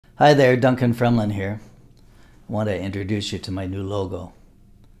Hi there, Duncan Fremlin here. I want to introduce you to my new logo.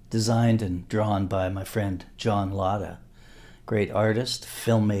 Designed and drawn by my friend John Lotta. Great artist,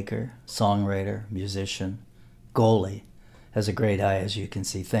 filmmaker, songwriter, musician, goalie. Has a great eye, as you can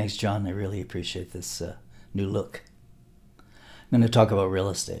see. Thanks, John. I really appreciate this new look. I'm going to talk about real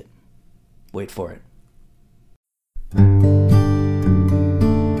estate. Wait for it.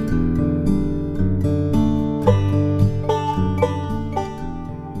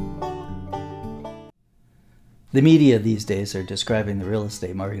 The media these days are describing the real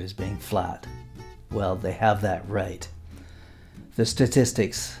estate market as being flat. Well, they have that right. The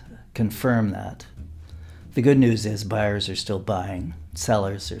statistics confirm that. The good news is buyers are still buying,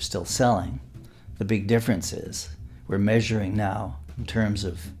 sellers are still selling. The big difference is we're measuring now in terms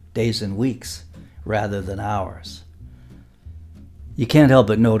of days and weeks rather than hours. You can't help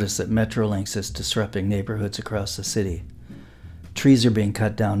but notice that Metrolinx is disrupting neighborhoods across the city. Trees are being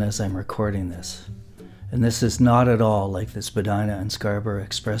cut down as I'm recording this. And this is not at all like the Spadina and Scarborough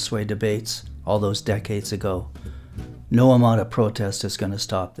Expressway debates all those decades ago. No amount of protest is going to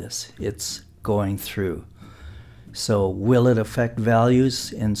stop this. It's going through. So will it affect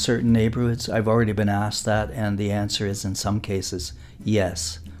values in certain neighborhoods? I've already been asked that, and the answer is in some cases,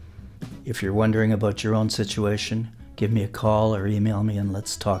 yes. If you're wondering about your own situation, give me a call or email me and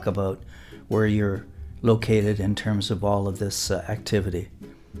let's talk about where you're located in terms of all of this activity.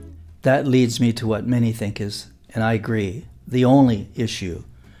 That leads me to what many think is, and I agree, the only issue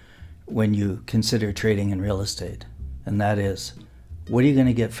when you consider trading in real estate, and that is, what are you going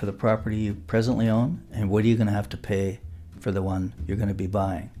to get for the property you presently own, and what are you going to have to pay for the one you're going to be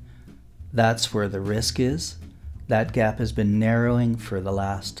buying? That's where the risk is. That gap has been narrowing for the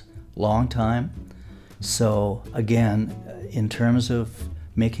last long time. So again, in terms of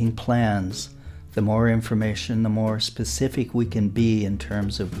making plans, the more information, the more specific we can be in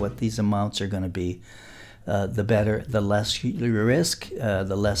terms of what these amounts are going to be, the better, the less you risk,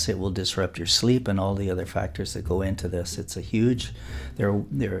 the less it will disrupt your sleep and all the other factors that go into this. It's a huge,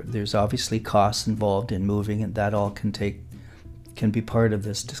 there's obviously costs involved in moving, and that all can be part of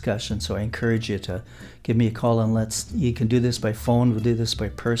this discussion. So I encourage you to give me a call, and you can do this by phone, we'll do this by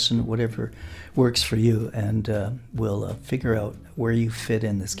person, whatever works for you, and we'll figure out where you fit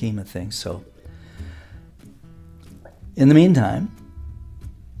in the scheme of things. So in the meantime,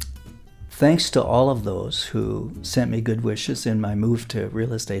 thanks to all of those who sent me good wishes in my move to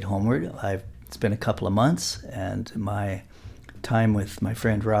Real Estate Homeward. It's been a couple of months, and my time with my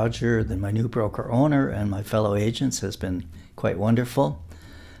friend Roger, then my new broker owner, and my fellow agents has been quite wonderful.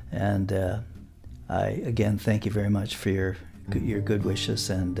 And I again thank you very much for your good wishes,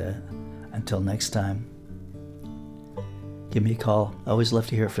 and until next time, give me a call. I always love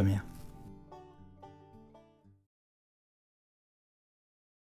to hear from you.